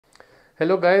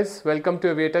Hello guys, welcome to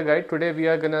Aviator Guide. Today we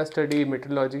are gonna study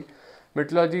meteorology.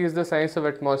 Meteorology is the science of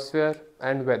atmosphere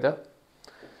and weather.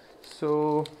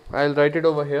 So I'll write it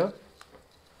over here.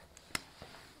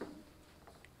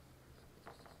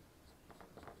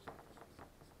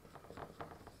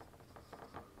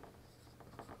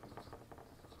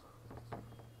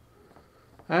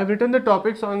 I have written the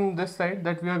topics on this side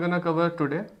that we are gonna cover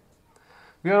today.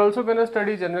 We are also gonna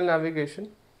study general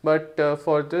navigation, but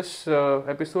for this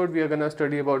episode we are gonna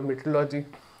study about meteorology.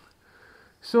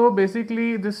 So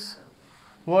basically this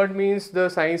word means the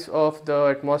science of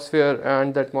the atmosphere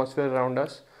and the atmosphere around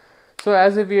us. So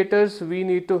as aviators we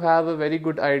need to have a very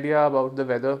good idea about the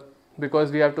weather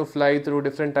because we have to fly through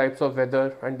different types of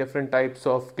weather and different types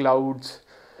of clouds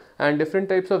and different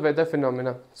types of weather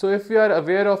phenomena. So if we are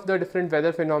aware of the different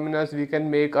weather phenomena, we can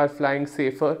make our flying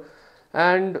safer,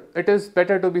 and it is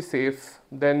better to be safe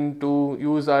than to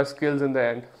use our skills in the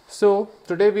end. So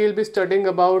today we will be studying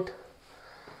about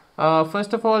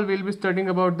first of all, we'll be studying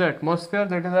about the atmosphere.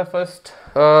 That is our first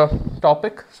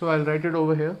topic. So I'll write it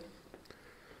over here.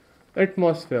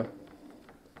 Atmosphere.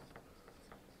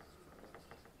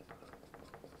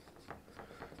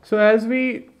 So as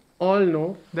we all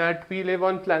know that we live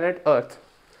on planet Earth.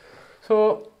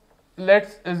 So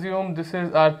let's assume this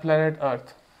is our planet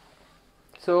Earth.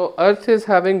 So Earth is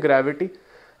having gravity.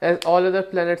 As all other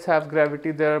planets have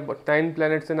gravity, there are about 9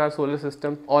 planets in our solar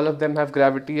system. All of them have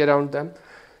gravity around them.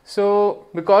 So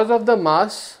because of the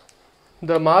mass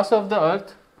of the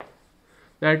Earth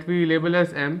that we label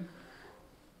as m,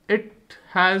 it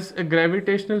has a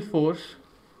gravitational force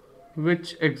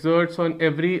which exerts on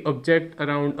every object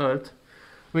around Earth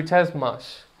which has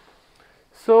mass.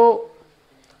 So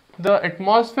the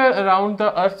atmosphere around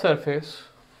the Earth's surface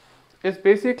is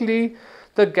basically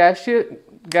the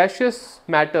gaseous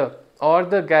matter or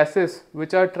the gases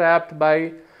which are trapped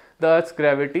by the Earth's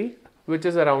gravity which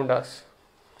is around us.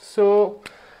 So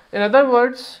in other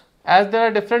words, as there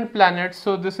are different planets,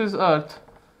 so this is Earth,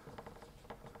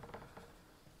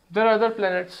 there are other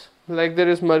planets like there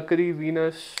is Mercury,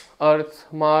 Venus, Earth,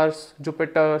 Mars,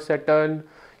 Jupiter, Saturn,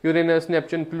 Uranus,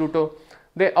 Neptune, Pluto.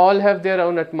 They all have their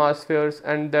own atmospheres,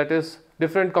 and that is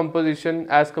different composition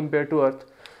as compared to Earth.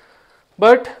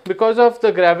 But because of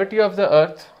the gravity of the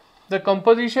Earth, the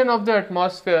composition of the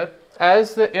atmosphere,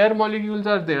 as the air molecules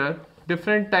are there,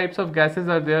 different types of gases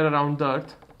are there around the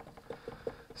Earth.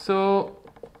 So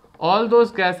all those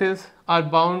gases are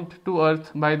bound to Earth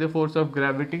by the force of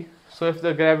gravity. So if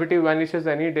the gravity vanishes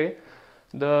any day,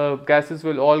 the gases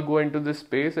will all go into this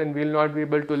space and we will not be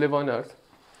able to live on Earth.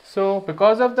 So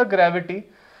because of the gravity,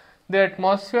 the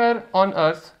atmosphere on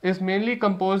Earth is mainly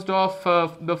composed of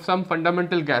some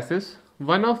fundamental gases.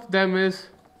 One of them is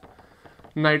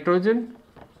nitrogen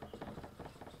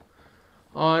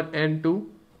or N2.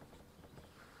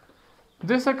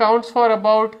 This accounts for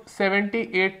about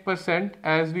 78%,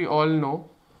 as we all know.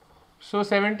 So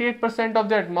 78% of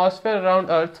the atmosphere around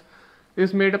Earth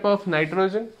is made up of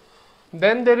nitrogen.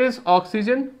 Then there is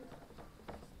oxygen,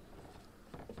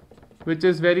 which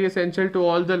is very essential to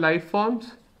all the life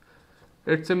forms.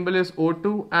 Its symbol is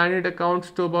O2 and it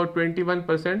accounts to about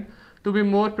 21%. To be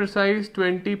more precise,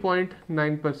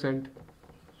 20.9%.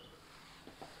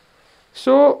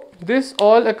 So this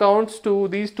all accounts to,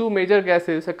 these two major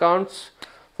gases accounts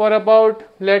for about,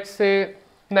 let's say,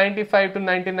 95 to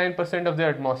 99% of the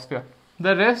atmosphere.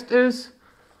 The rest is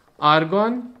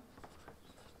argon.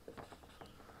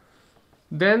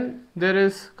 Then there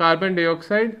is carbon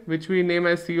dioxide, which we name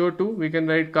as CO2. We can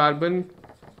write carbon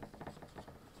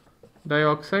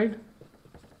dioxide.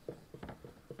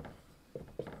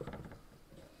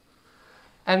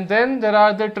 And then there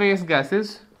are the trace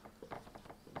gases.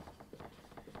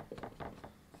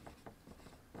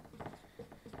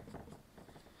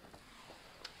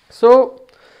 So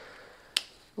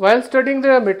while studying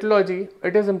the meteorology,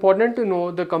 it is important to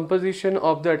know the composition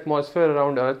of the atmosphere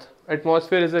around Earth.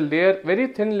 Atmosphere is a layer, very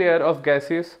thin layer of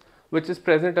gases which is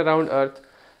present around Earth,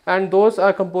 and those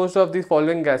are composed of the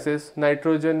following gases: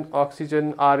 nitrogen,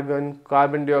 oxygen, argon,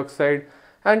 carbon dioxide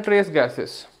and trace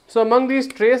gases. So among these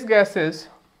trace gases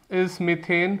is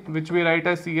methane, which we write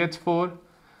as CH4.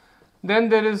 Then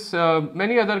there is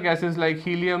many other gases like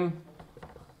helium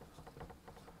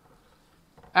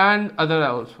and other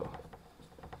also.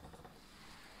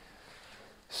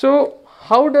 So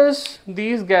how does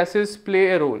these gases play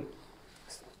a role?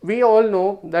 We all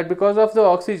know that because of the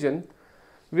oxygen,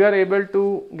 we are able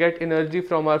to get energy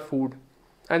from our food,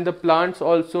 and the plants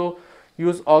also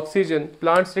use oxygen.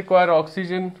 Plants require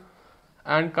oxygen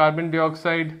and carbon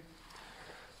dioxide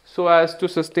so as to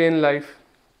sustain life.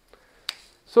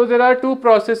 So there are two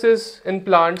processes in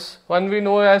plants. One we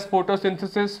know as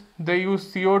photosynthesis. They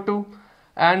use CO2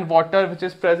 and water which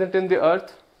is present in the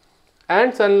earth,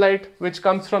 and sunlight which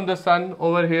comes from the sun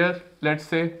over here, let's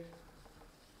say.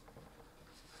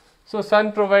 So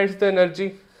sun provides the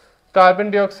energy,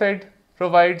 carbon dioxide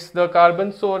provides the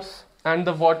carbon source, and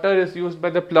the water is used by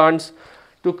the plants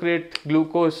to create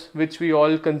glucose, which we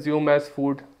all consume as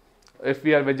food if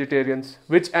we are vegetarians,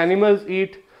 which animals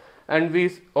eat, and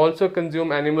we also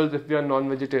consume animals if we are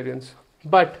non-vegetarians.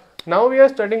 But now we are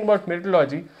studying about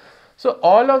meteorology. So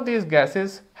all of these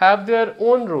gases have their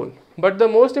own role, but the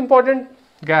most important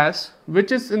gas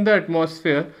which is in the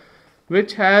atmosphere,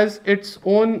 which has its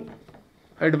own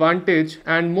advantage,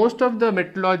 and most of the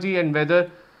meteorology and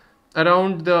weather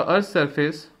around the earth's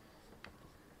surface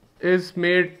is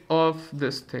made of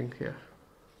this thing here,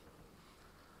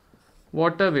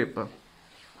 water vapor.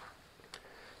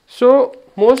 So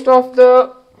most of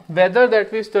the weather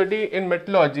that we study in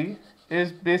meteorology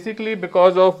is basically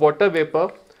because of water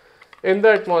vapor in the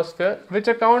atmosphere, which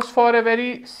accounts for a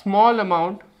very small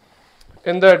amount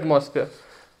in the atmosphere.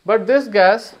 But this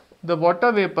gas, the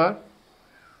water vapor,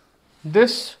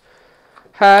 this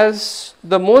has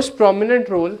the most prominent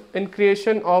role in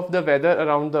creation of the weather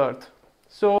around the earth.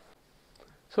 So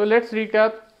let's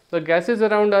recap. The gases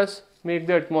around us make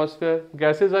the atmosphere.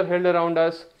 Gases are held around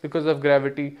us because of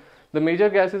gravity. The major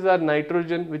gases are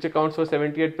nitrogen, which accounts for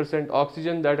 78%,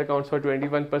 oxygen that accounts for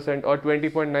 21% or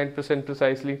 20.9%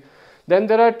 precisely. Then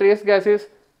there are trace gases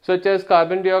such as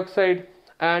carbon dioxide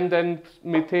and then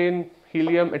methane,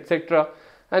 helium, etc.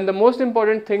 And the most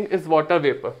important thing is water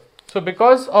vapor. So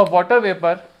because of water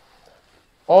vapor,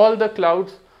 all the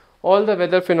clouds, all the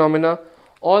weather phenomena,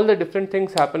 all the different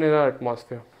things happen in our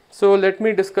atmosphere. So let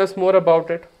me discuss more about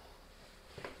it.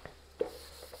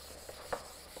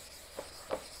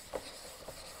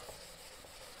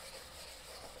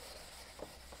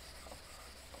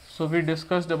 So we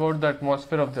discussed about the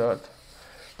atmosphere of the earth.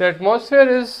 The atmosphere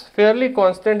is fairly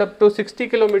constant up to 60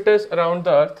 kilometers around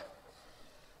the earth.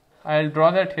 I'll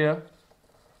draw that here.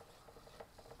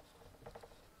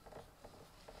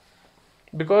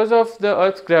 Because of the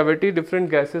earth's gravity,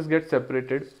 different gases get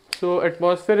separated. So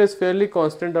atmosphere is fairly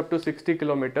constant up to 60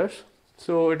 kilometers.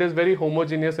 So it is very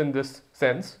homogeneous in this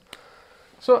sense.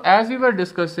 So as we were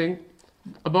discussing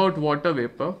about water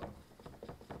vapor,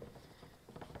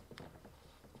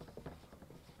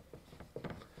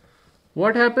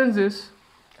 what happens is,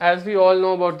 as we all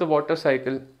know about the water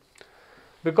cycle,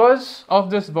 because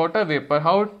of this water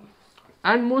vapor,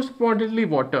 and most importantly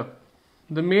water,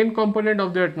 the main component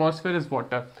of the atmosphere is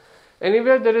water.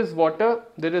 Anywhere there is water,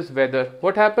 there is weather.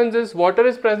 What happens is, water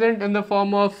is present in the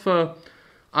form of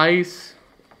ice,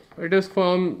 it is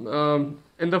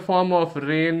in the form of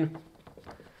rain,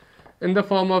 in the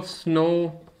form of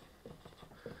snow,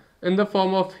 in the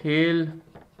form of hail,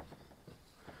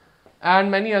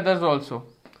 and many others also.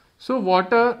 So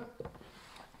water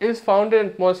is found in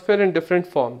atmosphere in different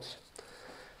forms.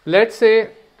 Let's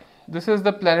say this is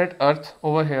the planet Earth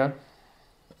over here,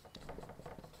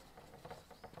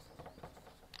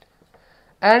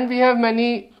 and we have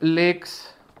many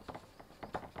lakes,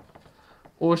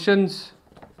 oceans,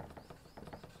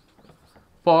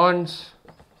 ponds,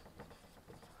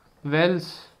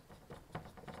 wells,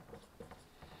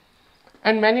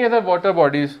 and many other water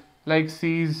bodies like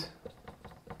seas.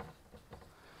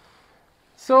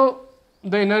 So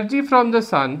the energy from the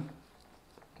sun,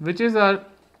 which is our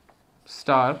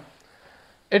star,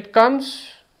 it comes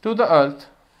to the earth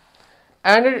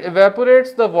and it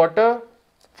evaporates the water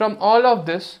from all of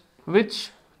this, which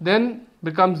then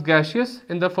becomes gaseous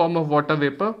in the form of water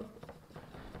vapor.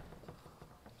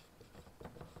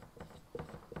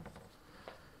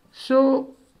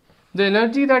 So the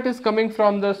energy that is coming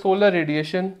from the solar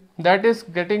radiation, that is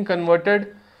getting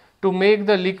converted to make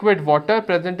the liquid water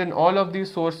present in all of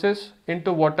these sources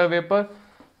into water vapor,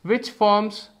 which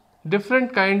forms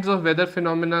different kinds of weather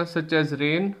phenomena such as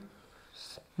rain,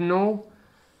 snow,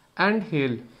 and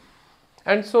hail,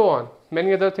 and so on.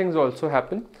 Many other things also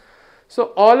happen.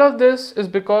 So all of this is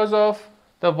because of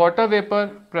the water vapor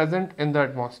present in the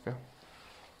atmosphere.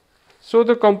 So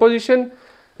the composition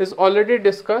is already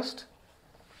discussed.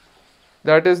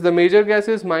 That is the major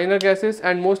gases, minor gases,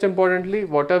 and most importantly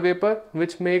water vapor,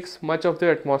 which makes much of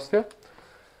the atmosphere.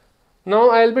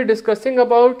 Now I will be discussing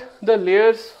about the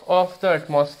layers of the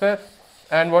atmosphere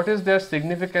and what is their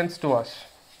significance to us.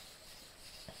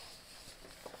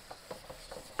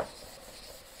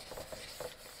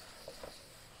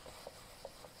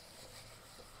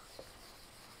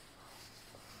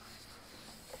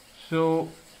 So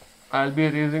I'll be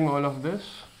erasing all of this.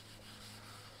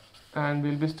 and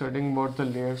we'll be studying about the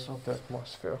layers of the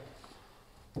atmosphere.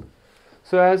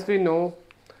 So as we know,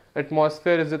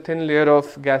 atmosphere is a thin layer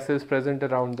of gases present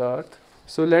around the earth.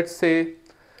 So let's say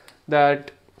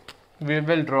that we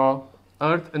will draw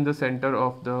earth in the center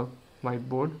of the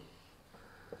whiteboard.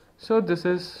 So this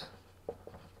is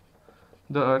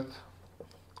the earth,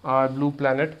 our blue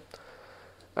planet,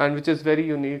 and which is very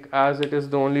unique as it is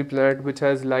the only planet which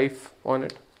has life on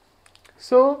it.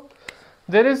 So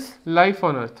there is life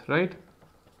on earth, right?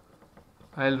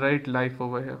 I'll write life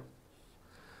over here.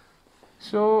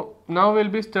 So now we'll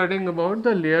be studying about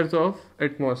the layers of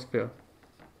atmosphere.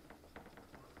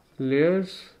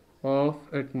 Layers of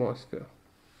atmosphere.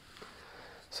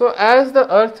 So as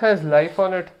the earth has life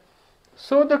on it,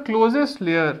 so the closest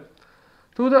layer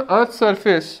to the earth's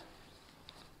surface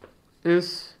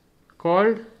is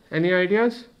called, any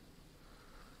ideas?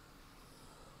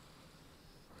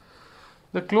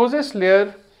 The closest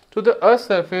layer to the earth's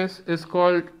surface is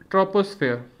called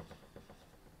troposphere.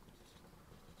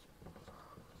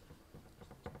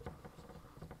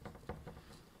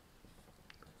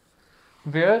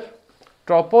 Where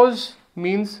tropos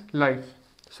means life.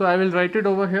 So I will write it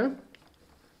over here.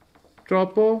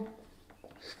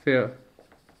 Troposphere.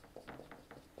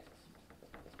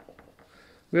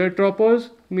 Where tropos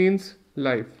means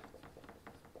life.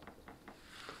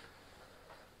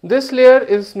 This layer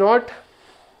is not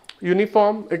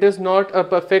uniform, it is not a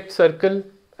perfect circle,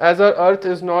 as our earth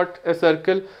is not a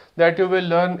circle that you will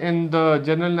learn in the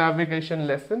general navigation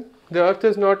lesson. The earth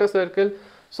is not a circle.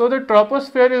 So the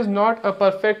troposphere is not a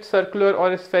perfect circular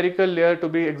or a spherical layer, to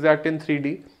be exact, in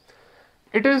 3D.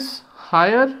 It is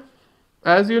higher.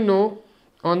 As you know,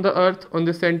 on the earth, on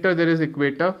the center there is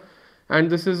equator, and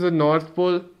this is the north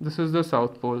pole, this is the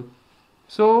south pole.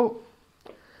 So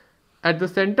at the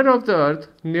center of the earth,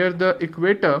 near the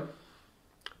equator,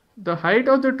 the height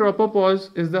of the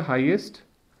tropopause is the highest,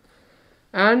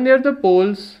 and near the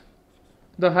poles,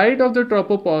 the height of the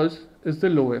tropopause is the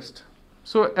lowest.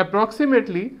 So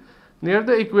approximately near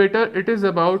the equator it is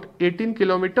about 18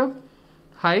 kilometer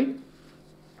high.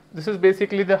 This is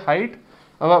basically the height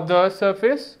above the earth's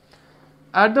surface.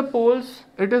 At the poles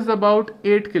it is about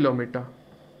 8 kilometer.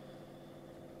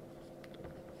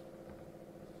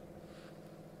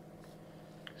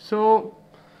 So,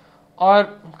 or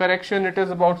correction, it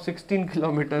is about 16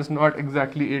 kilometers, not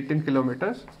exactly 18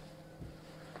 kilometers.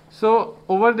 So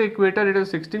over the equator it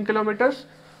is 16 kilometers.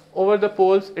 Over the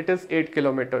poles it is 8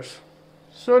 kilometers.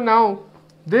 So now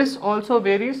this also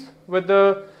varies with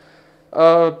the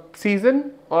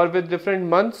season or with different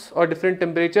months or different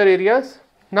temperature areas.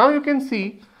 Now you can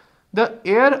see the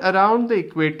air around the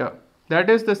equator, that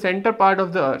is the center part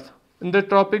of the earth, in the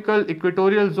tropical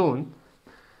equatorial zone.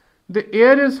 The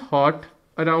air is hot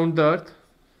around the earth.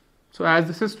 So as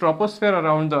this is troposphere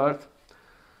around the earth,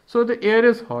 so the air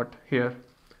is hot here.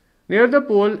 Near the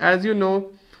pole, as you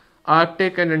know,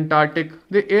 Arctic and Antarctic,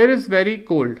 the air is very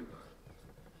cold.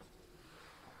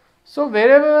 So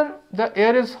wherever the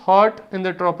air is hot in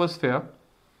the troposphere,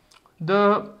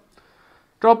 the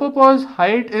tropopause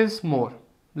height is more.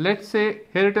 Let's say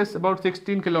here it is about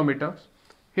 16 kilometers.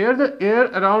 Here the air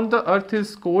around the earth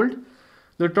is cold,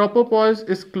 the tropopause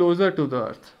is closer to the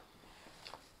earth.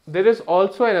 There is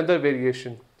also another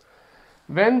variation.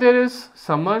 When there is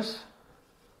summers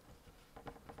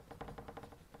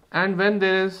and when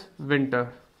there is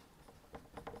winter.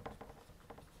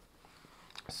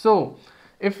 So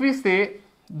if we say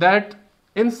that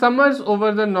in summers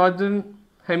over the northern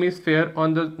hemisphere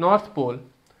on the north pole,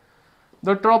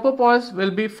 the tropopause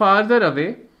will be farther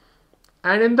away,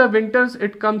 and in the winters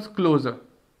it comes closer.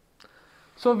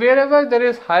 So wherever there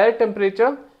is higher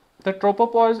temperature, the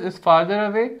tropopause is farther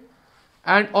away,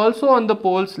 and also on the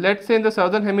poles, let's say in the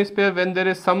southern hemisphere when there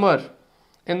is summer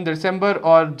in December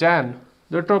or Jan,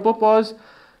 the tropopause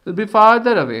will be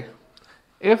farther away.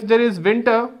 If there is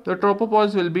winter, the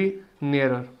tropopause will be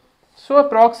nearer. So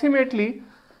approximately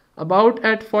about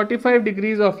at 45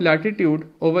 degrees of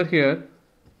latitude over here,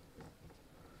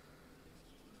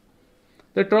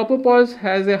 the tropopause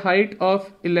has a height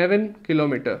of 11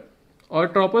 kilometer, or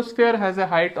troposphere has a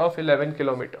height of 11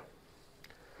 kilometer.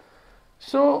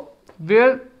 So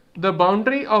where the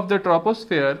boundary of the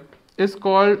troposphere is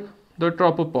called the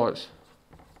tropopause.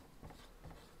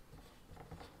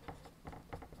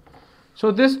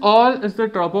 So this all is the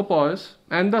tropopause,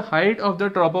 and the height of the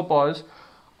tropopause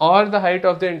or the height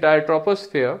of the entire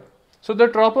troposphere. So the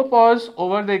tropopause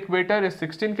over the equator is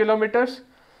 16 kilometers,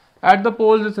 at the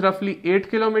poles is roughly 8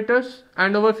 kilometers,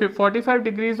 and over 45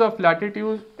 degrees of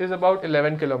latitude is about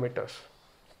 11 kilometers.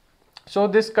 So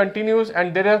this continues,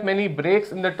 and there are many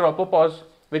breaks in the tropopause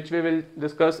which we will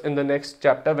discuss in the next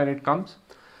chapter when it comes.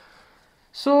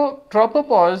 So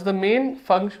tropopause, the main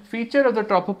feature of the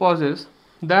tropopause is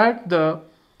that the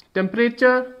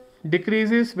temperature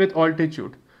decreases with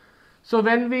altitude. So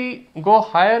when we go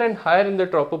higher and higher in the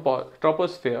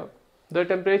troposphere, the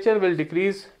temperature will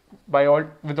decrease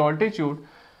with altitude,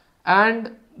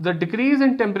 and the decrease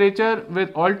in temperature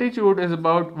with altitude is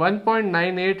about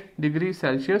 1.98 degrees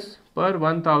Celsius per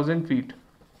 1000 feet.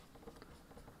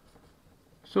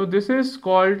 So this is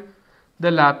called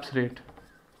the lapse rate.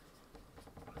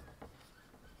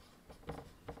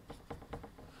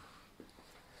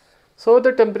 So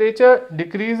the temperature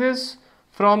decreases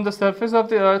from the surface of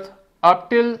the earth up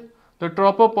till the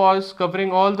tropopause,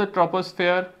 covering all the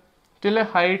troposphere till a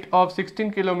height of 16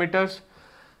 kilometers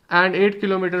and 8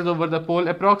 kilometers over the pole,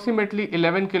 approximately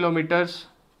 11 kilometers,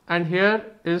 and here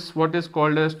is what is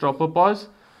called as tropopause.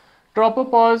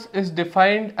 Tropopause is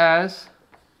defined as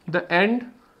the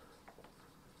end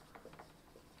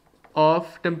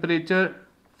of temperature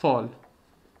fall,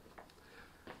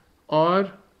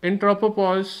 or in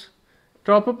tropopause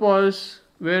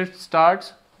where it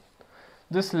starts,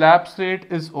 this lapse rate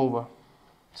is over.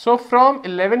 So from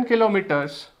 11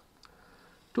 kilometers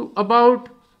to about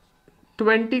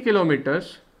 20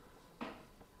 kilometers,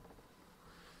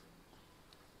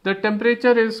 the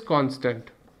temperature is constant.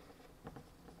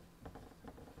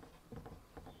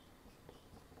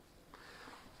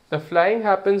 The flying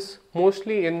happens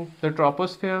mostly in the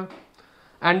troposphere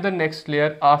and the next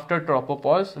layer after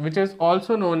tropopause, which is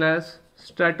also known as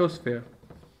stratosphere.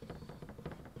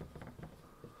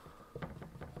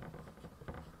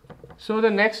 So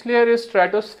the next layer is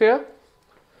stratosphere,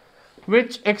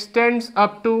 which extends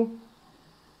up to,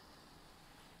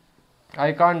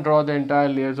 I can't draw the entire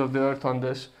layers of the earth on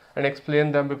this and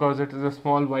explain them because it is a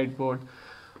small whiteboard,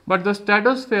 but the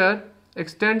stratosphere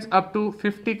extends up to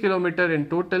 50 kilometers in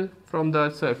total from the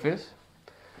earth's surface.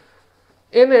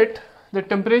 In it, the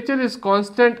temperature is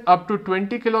constant up to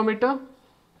 20 kilometers.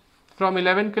 From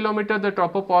 11 kilometers the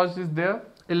tropopause is there.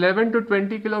 11 to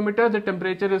 20 kilometers the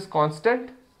temperature is constant.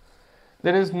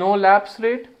 There is no lapse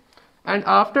rate. And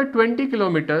after 20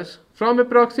 kilometers, from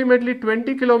approximately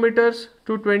 20 kilometers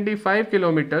to 25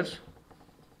 kilometers,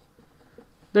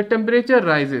 the temperature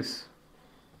rises.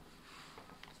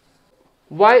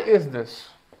 Why is this?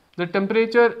 The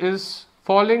temperature is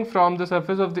falling from the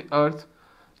surface of the earth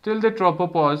till the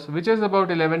tropopause, which is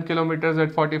about 11 kilometers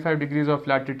at 45 degrees of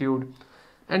latitude,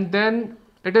 and then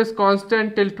it is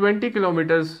constant till 20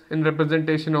 kilometers in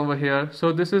representation over here.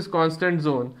 So this is constant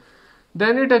zone.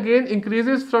 Then it again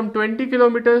increases from 20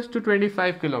 kilometers to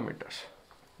 25 kilometers.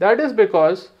 That is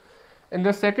because in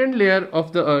the second layer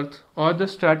of the earth, or the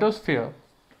stratosphere,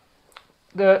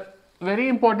 the very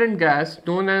important gas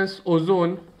known as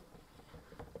ozone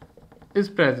is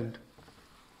present.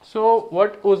 So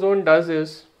what ozone does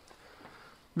is,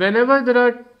 whenever there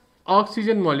are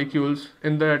oxygen molecules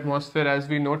in the atmosphere, as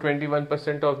we know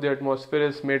 21% of the atmosphere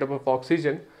is made up of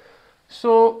oxygen,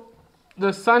 so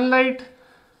the sunlight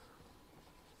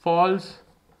falls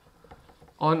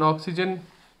on oxygen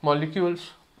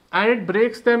molecules and it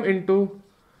breaks them into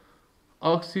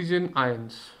oxygen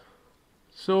ions.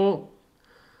 So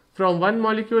from one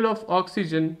molecule of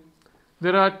oxygen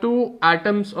there are two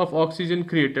atoms of oxygen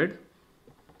created,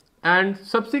 and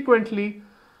subsequently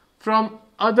from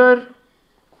other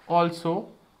also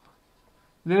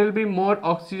there will be more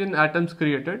oxygen atoms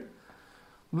created,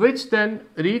 which then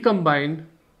recombine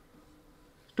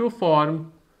to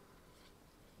form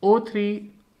O3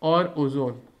 or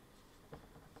ozone.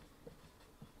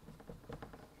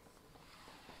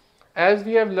 As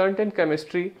we have learnt in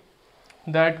chemistry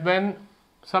that when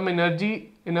some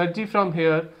energy from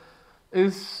here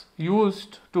is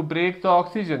used to break the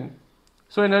oxygen,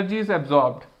 so energy is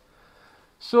absorbed.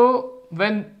 So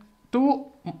when two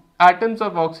atoms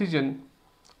of oxygen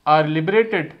are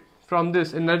liberated from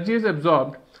this, energy is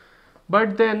absorbed,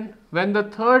 but then when the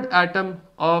third atom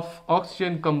of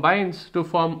oxygen combines to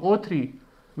form O3,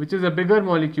 which is a bigger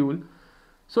molecule,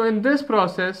 so in this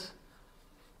process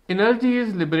energy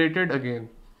is liberated again.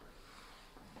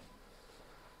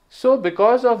 So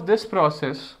because of this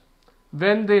process,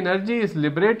 when the energy is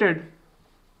liberated,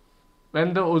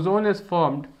 when the ozone is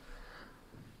formed,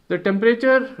 the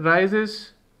temperature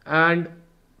rises, and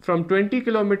from 20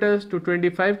 kilometers to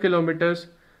 25 kilometers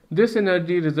this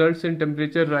energy results in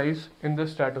temperature rise in the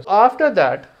stratosphere. After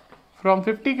that, from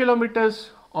 50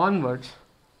 kilometers onwards,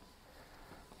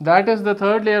 that is the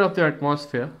third layer of the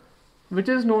atmosphere, which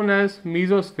is known as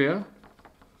mesosphere.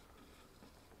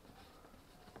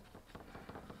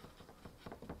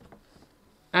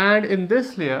 And in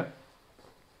this layer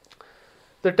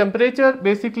the temperature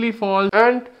basically falls,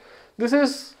 and this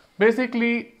is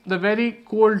basically the very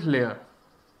cold layer,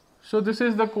 So this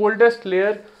is the coldest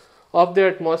layer of the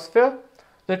atmosphere.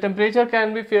 The temperature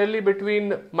can be fairly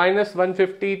between minus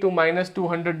 150 to minus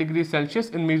 200 degrees Celsius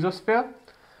in mesosphere.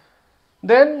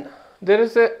 Then there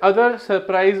is a other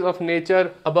surprise of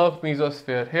nature above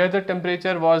mesosphere. Here the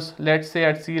temperature was, let's say,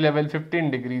 at sea level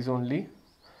 15 degrees only.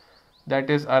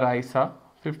 That is Araisa,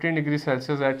 15 degrees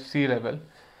Celsius at sea level.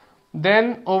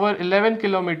 Then over 11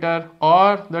 kilometer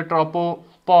or the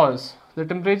tropopause, the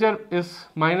temperature is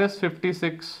minus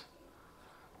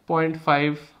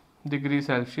 56.5 degrees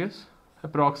Celsius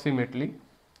approximately.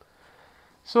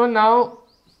 So now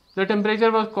the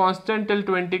temperature was constant till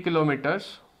 20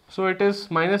 kilometers. So it is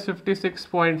minus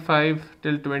 56.5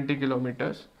 till 20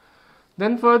 kilometers.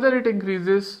 Then further it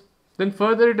increases, then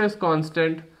further it is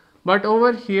constant, but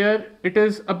over here it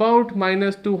is about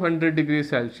minus 200 degrees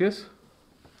Celsius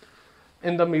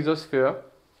in the mesosphere.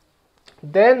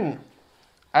 Then,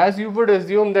 as you would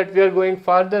assume that we are going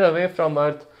farther away from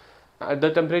Earth,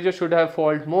 the temperature should have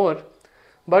fallen more,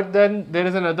 but then there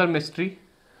is another mystery.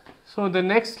 So the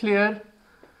next layer,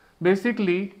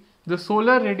 basically the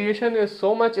solar radiation is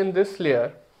so much in this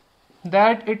layer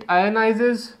that it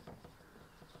ionizes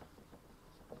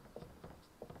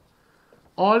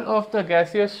all of the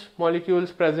gaseous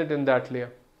molecules present in that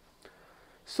layer.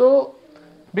 So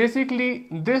basically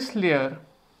this layer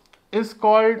is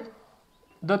called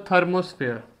the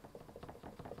thermosphere.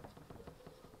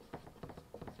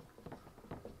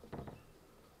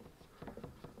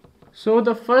 So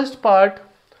the first part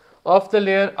of the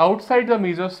layer outside the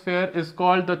mesosphere is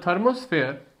called the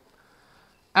thermosphere,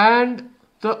 and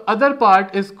the other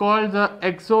part is called the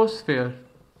exosphere.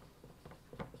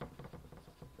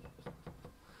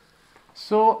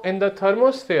 So in the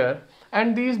thermosphere,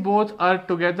 and these both are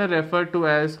together referred to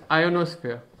as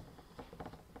ionosphere.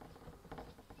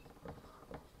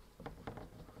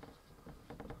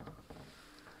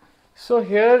 So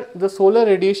here the solar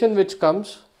radiation which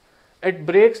comes, it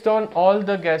breaks down all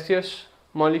the gaseous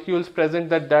molecules present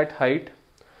at that height,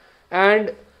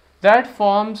 and that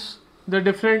forms the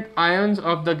different ions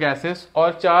of the gases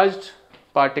or charged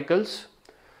particles.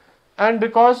 And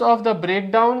because of the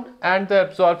breakdown and the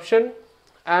absorption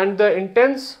and the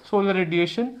intense solar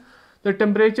radiation, the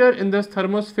temperature in this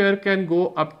thermosphere can go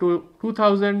up to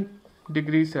 2000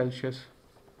 degrees Celsius.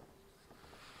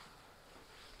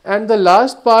 And the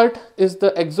last part is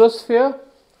the exosphere,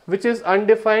 which is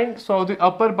undefined, so the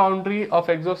upper boundary of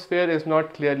exosphere is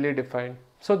not clearly defined.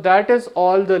 So that is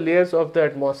all the layers of the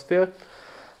atmosphere.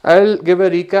 I'll give a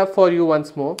recap for you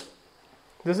once more.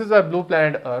 This is our blue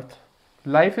planet Earth.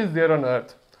 Life is there on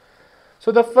Earth.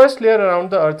 So the first layer around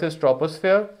the Earth is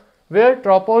troposphere, where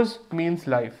tropos means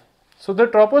life. So the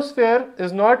troposphere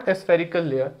is not a spherical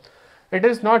layer. It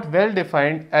is not well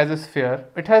defined as a sphere.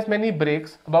 It has many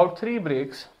breaks, about 3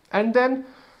 breaks, and then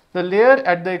the layer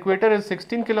at the equator is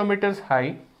 16 kilometers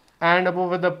high and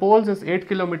over the poles is 8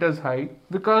 kilometers high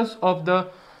because of the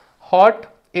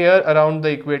hot air around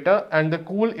the equator and the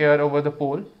cool air over the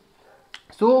pole.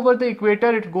 So over the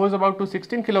equator it goes about to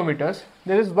 16 kilometers.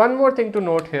 There is one more thing to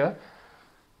note here.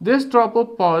 This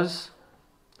tropopause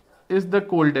is the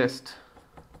coldest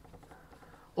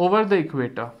over the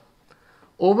equator.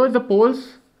 Over the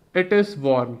poles it is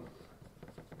warm.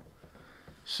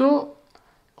 So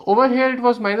over here it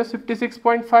was minus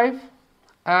 56.5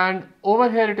 and over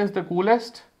here it is the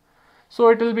coolest. So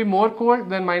it will be more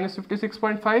cold than minus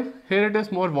 56.5. Here it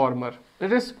is more warmer.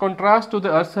 It is contrast to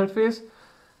the Earth's surface.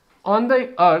 On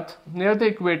the Earth near the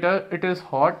equator it is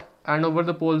hot and over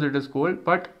the poles it is cold,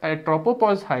 but at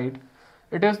tropopause height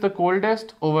it is the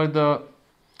coldest over the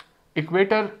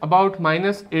equator about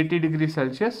minus 80 degrees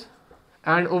Celsius,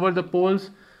 and over the poles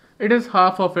it is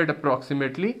half of it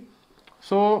approximately.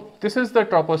 So this is the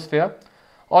troposphere.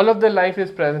 All of the life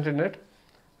is present in it.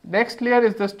 Next layer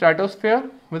is the stratosphere,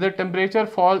 where the temperature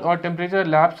fall or temperature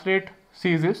lapse rate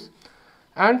ceases,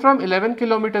 and from 11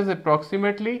 kilometers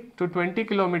approximately to 20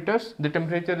 kilometers the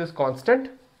temperature is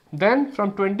constant. Then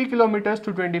from 20 kilometers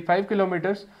to 25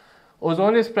 kilometers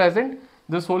ozone is present.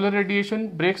 The solar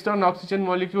radiation breaks down oxygen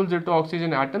molecules into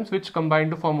oxygen atoms which combine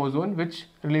to form ozone, which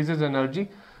releases energy.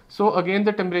 So again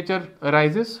the temperature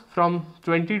rises from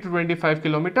 20 to 25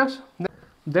 kilometers.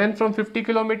 Then from 50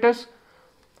 kilometers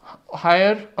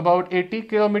higher, about 80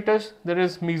 kilometers, there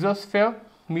is mesosphere.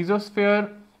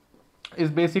 Mesosphere is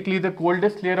basically the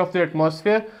coldest layer of the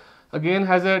atmosphere. Again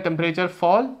has a temperature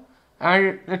fall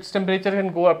and its temperature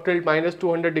can go up till minus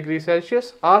 200 degrees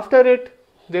Celsius. After it,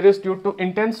 there is, due to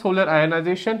intense solar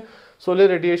ionization, solar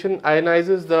radiation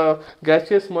ionizes the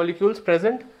gaseous molecules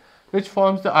present, which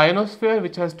forms the ionosphere,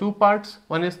 which has 2 parts.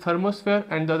 One is thermosphere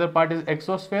and the other part is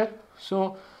exosphere.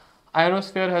 So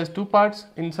Ionosphere has two parts.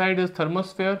 Inside is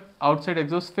thermosphere, outside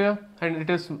exosphere, and it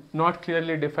is not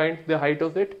clearly defined the height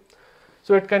of it.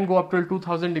 So it can go up till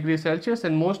 2000 degrees Celsius,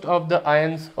 and most of the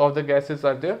ions of the gases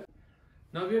are there.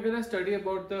 Now we are going to study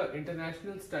about the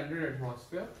International Standard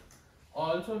Atmosphere,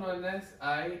 also known as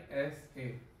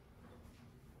ISA.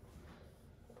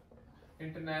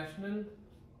 International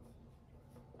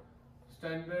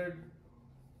Standard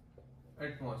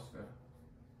Atmosphere.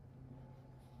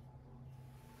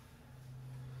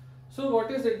 So what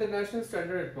is International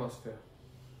Standard Atmosphere?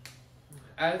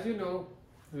 As you know,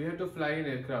 we have to fly in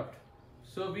aircraft.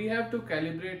 So we have to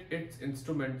calibrate its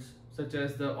instruments such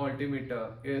as the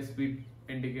altimeter, airspeed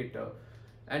indicator,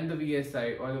 and the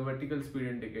VSI or the vertical speed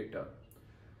indicator.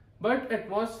 But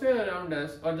atmosphere around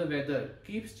us or the weather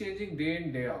keeps changing day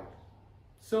in day out.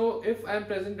 So if I am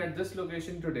present at this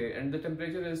location today and the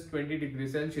temperature is 20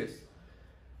 degrees Celsius,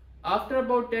 after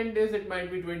about 10 days it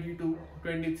might be 22,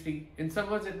 23, in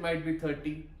summers it might be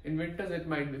 30, in winters it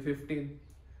might be 15.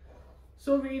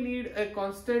 So we need a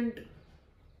constant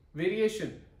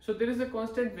variation. So there is a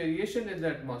constant variation in the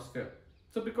atmosphere.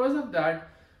 So because of that,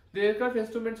 the aircraft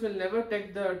instruments will never tell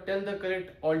the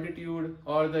correct altitude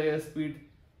or the airspeed.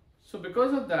 So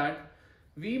because of that,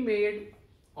 we made,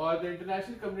 or the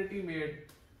international community made,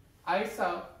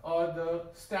 ISA, or the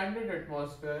standard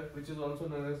atmosphere, which is also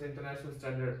known as International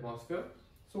Standard Atmosphere.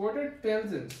 So what it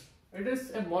tells is, it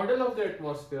is a model of the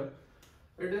atmosphere.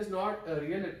 It is not a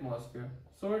real atmosphere.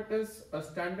 So it is a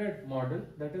standard model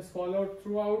that is followed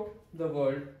throughout the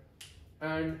world,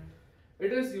 and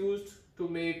it is used to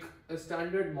make a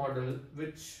standard model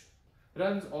which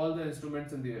runs all the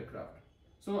instruments in the aircraft.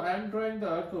 So I am drawing the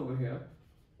Earth over here.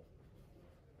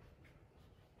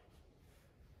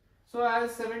 So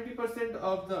as 70%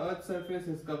 of the Earth's surface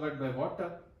is covered by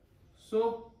water,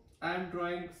 so I am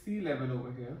drawing sea level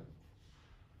over here.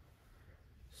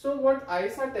 So what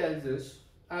ISA tells is,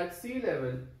 at sea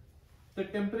level, the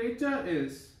temperature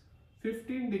is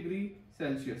 15 degrees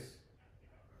Celsius.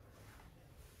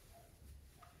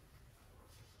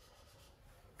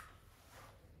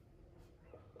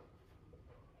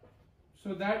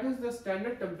 So that is the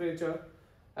standard temperature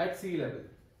at sea level.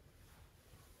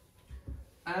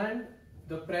 And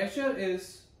the pressure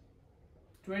is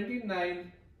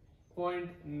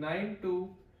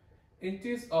 29.92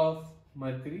 inches of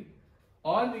mercury,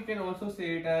 or we can also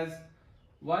say it as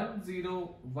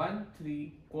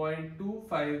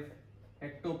 1013.25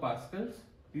 hectopascals.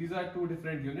 These are two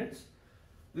different units.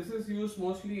 This is used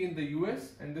mostly in the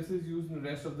US and this is used in the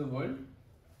rest of the world.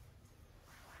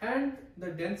 And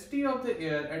the density of the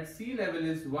air at sea level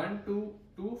is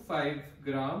 1225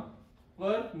 gram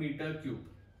per meter cube.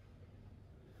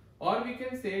 Or we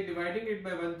can say, dividing it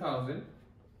by 1000,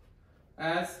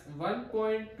 as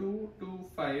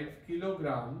 1.225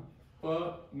 kilogram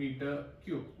per meter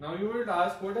cube. Now you would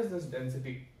ask, what is this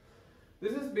density?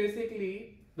 This is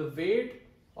basically the weight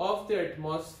of the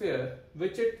atmosphere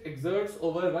which it exerts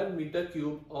over 1 meter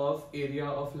cube of area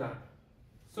of land.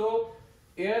 So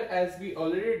air, as we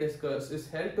already discussed, is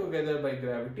held together by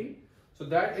gravity. So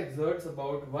that exerts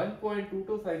about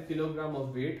 1.225 kilogram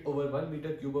of weight over 1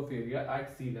 meter cube of area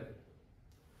at sea level.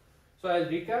 So I'll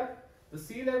recap. The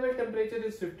sea level temperature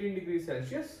is 15 degrees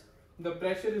Celsius. The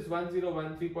pressure is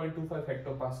 1013.25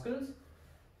 hectopascals.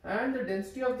 And the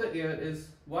density of the air is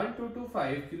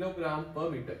 1225 kilogram per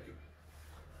meter cube.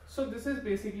 So this is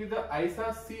basically the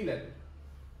ISA sea level.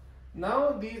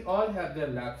 Now these all have their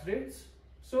lapse rates.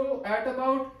 So at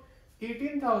about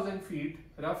 18,000 feet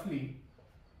roughly,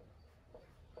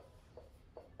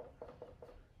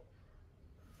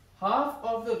 half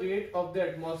of the weight of the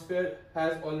atmosphere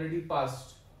has already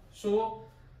passed. So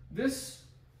this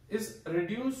is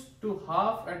reduced to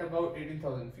half at about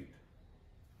 18,000 feet.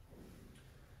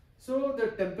 So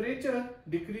the temperature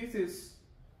decreases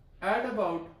at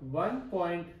about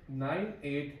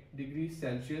 1.98 degrees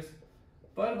Celsius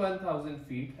per 1000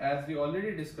 feet, as we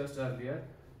already discussed earlier,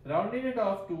 rounding it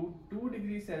off to 2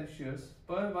 degrees Celsius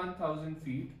per 1000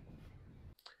 feet.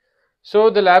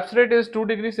 So the lapse rate is 2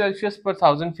 degrees Celsius per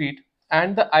 1000 feet,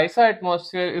 and the ISA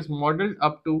atmosphere is modeled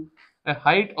up to a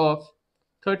height of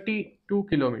 32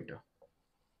 kilometer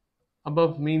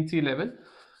above mean sea level,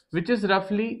 which is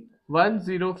roughly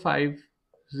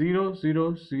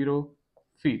 105,000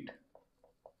 feet.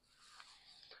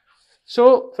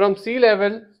 So from sea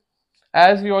level,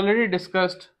 as we already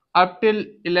discussed, up till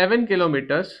 11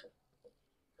 kilometers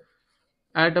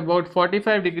at about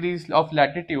 45 degrees of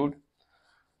latitude,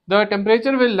 the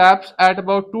temperature will lapse at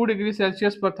about 2 degrees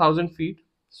Celsius per 1000 feet.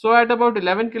 So at about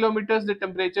 11 kilometers, the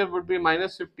temperature would be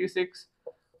minus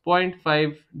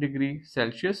 56.5 degrees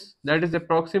Celsius. That is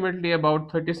approximately about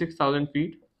 36,000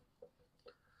 feet.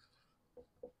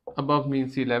 above mean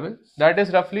sea level. That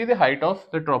is roughly the height of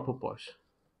the tropopause.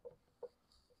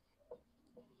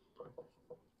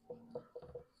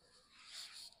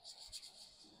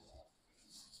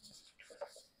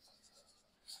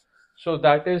 So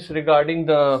that is regarding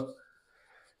the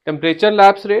temperature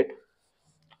lapse rate.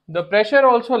 The pressure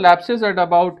also lapses at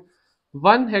about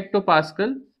 1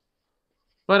 hectopascal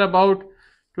per about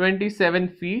 27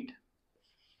 feet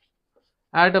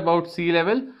at about sea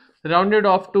level, rounded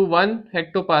off to 1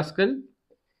 hectopascal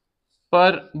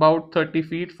per about 30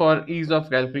 feet for ease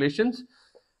of calculations.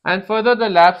 And further, the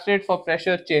lapse rate for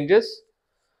pressure changes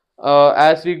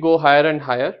as we go higher and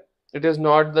higher. It is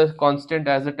not the constant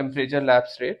as the temperature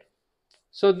lapse rate.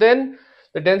 So then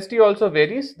the density also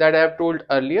varies, that I have told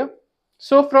earlier.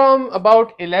 So from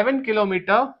about 11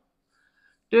 kilometer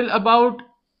till about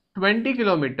 20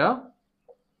 kilometer,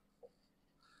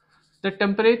 the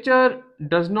temperature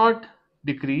does not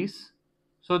decrease.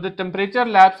 So the temperature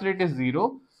lapse rate is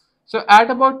 0. So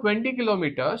at about 20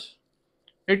 kilometers,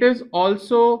 it is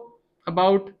also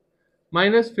about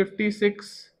minus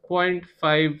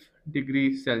 56.5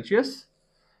 degrees Celsius.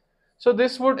 So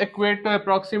this would equate to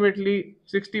approximately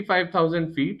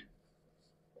 65,000 feet.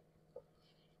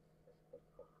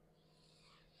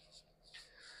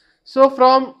 So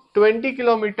from 20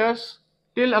 kilometers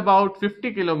till about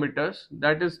 50 kilometers,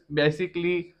 that is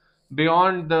basically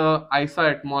beyond the ISA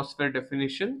atmosphere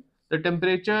definition, the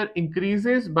temperature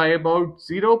increases by about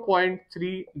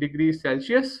 0.3 degrees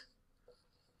Celsius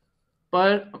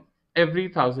per every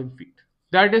 1,000 feet.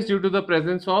 That is due to the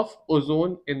presence of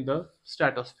ozone in the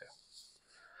stratosphere.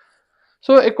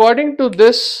 So according to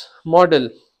this model,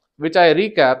 which I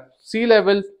recap, sea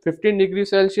level 15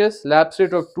 degrees Celsius, lapse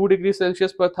rate of 2 degrees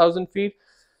Celsius per 1,000 feet,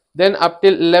 then up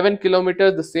till 11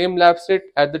 kilometers, the same lapse rate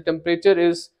at the temperature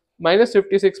is minus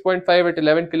 56.5 at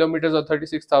 11 kilometers or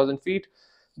 36,000 feet.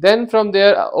 Then from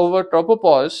there over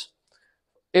tropopause,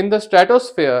 in the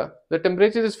stratosphere, the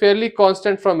temperature is fairly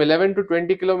constant from 11 to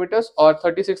 20 kilometers or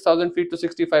 36,000 feet to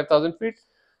 65,000 feet,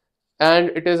 and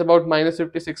it is about minus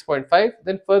 56.5.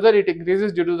 Then further it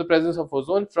increases due to the presence of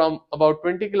ozone from about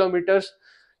 20 kilometers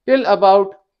till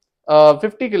about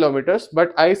 50 kilometers,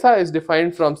 but ISA is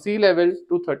defined from sea level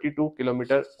to 32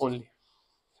 kilometers only.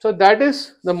 So that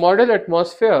is the model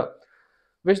atmosphere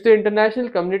which the international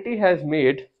community has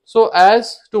made so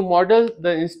as to model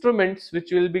the instruments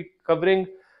which we will be covering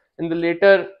in the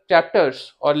later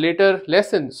chapters or later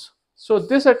lessons. So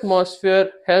this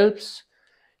atmosphere helps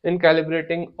in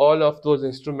calibrating all of those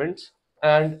instruments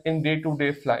and in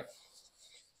day-to-day flying.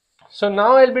 So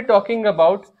now I'll be talking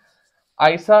about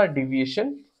ISA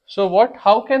deviation. So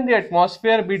how can the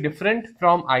atmosphere be different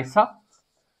from ISA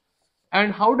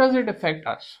and how does it affect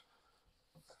us?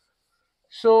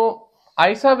 So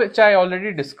ISA, which I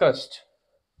already discussed,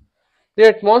 the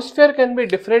atmosphere can be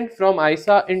different from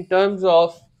ISA in terms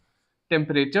of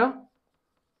temperature,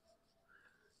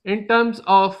 in terms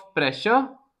of pressure,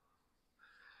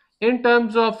 in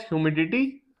terms of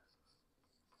humidity.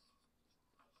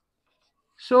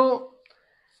 So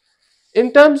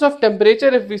in terms of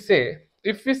temperature, if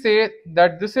we say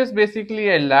that this is basically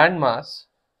a land mass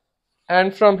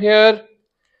and from here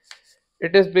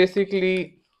it is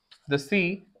basically the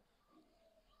sea.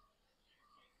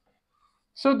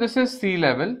 So this is sea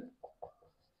level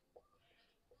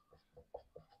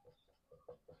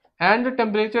and the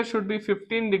temperature should be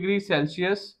 15 degrees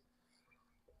Celsius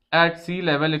at sea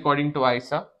level according to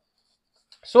ISA.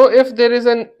 So if there is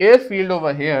an airfield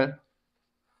over here,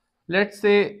 let's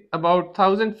say about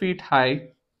 1,000 feet high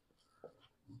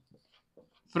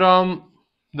from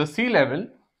the sea level,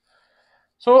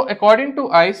 so according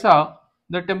to ISA,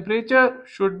 the temperature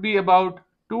should be about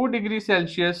 2 degrees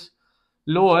Celsius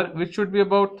lower, which should be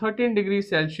about 13 degrees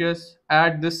Celsius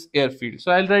at this airfield.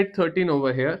 So I'll write 13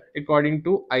 over here according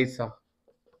to ISA.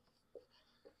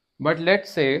 But let's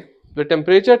say the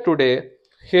temperature today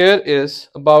here is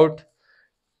about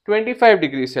 25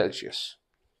 degrees Celsius,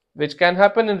 which can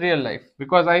happen in real life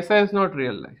because ISA is not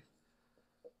real life.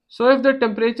 So if the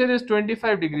temperature is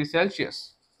 25 degrees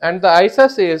Celsius and the ISA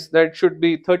says that it should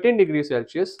be 13 degrees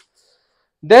Celsius,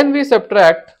 then we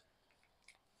subtract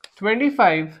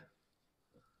 25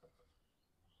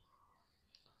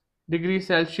 degrees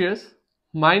Celsius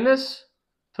minus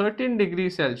 13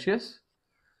 degrees Celsius,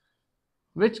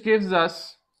 which gives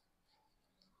us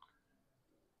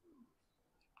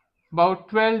about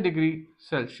 12 degrees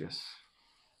Celsius.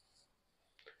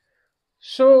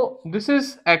 So this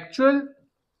is actual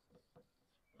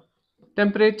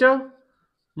temperature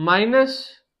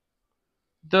minus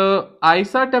the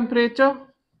ISA temperature,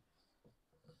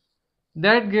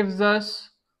 that gives us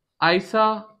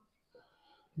ISA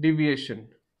deviation.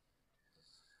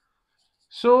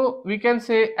 So we can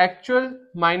say actual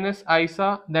minus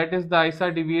ISA, that is the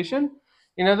ISA deviation.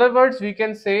 In other words, we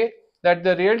can say that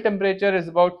the real temperature is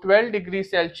about 12 degrees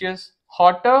Celsius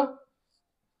hotter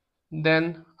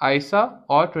than ISA,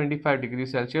 or 25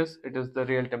 degrees Celsius. It is the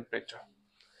real temperature.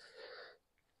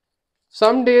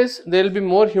 Some days there will be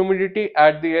more humidity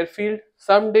at the airfield.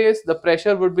 Some days the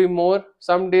pressure would be more.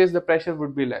 Some days the pressure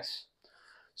would be less.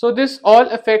 So this all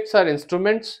affects our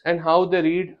instruments and how they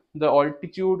read the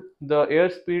altitude, the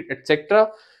airspeed, etc.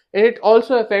 And it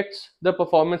also affects the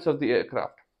performance of the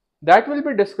aircraft. That will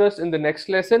be discussed in the next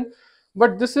lesson,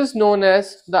 but this is known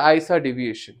as the ISA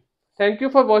deviation. Thank you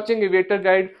for watching Aviator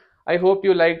Guide. I hope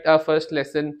you liked our first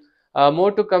lesson.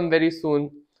 More to come very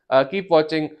soon. Keep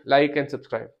watching, like and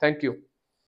subscribe. Thank you.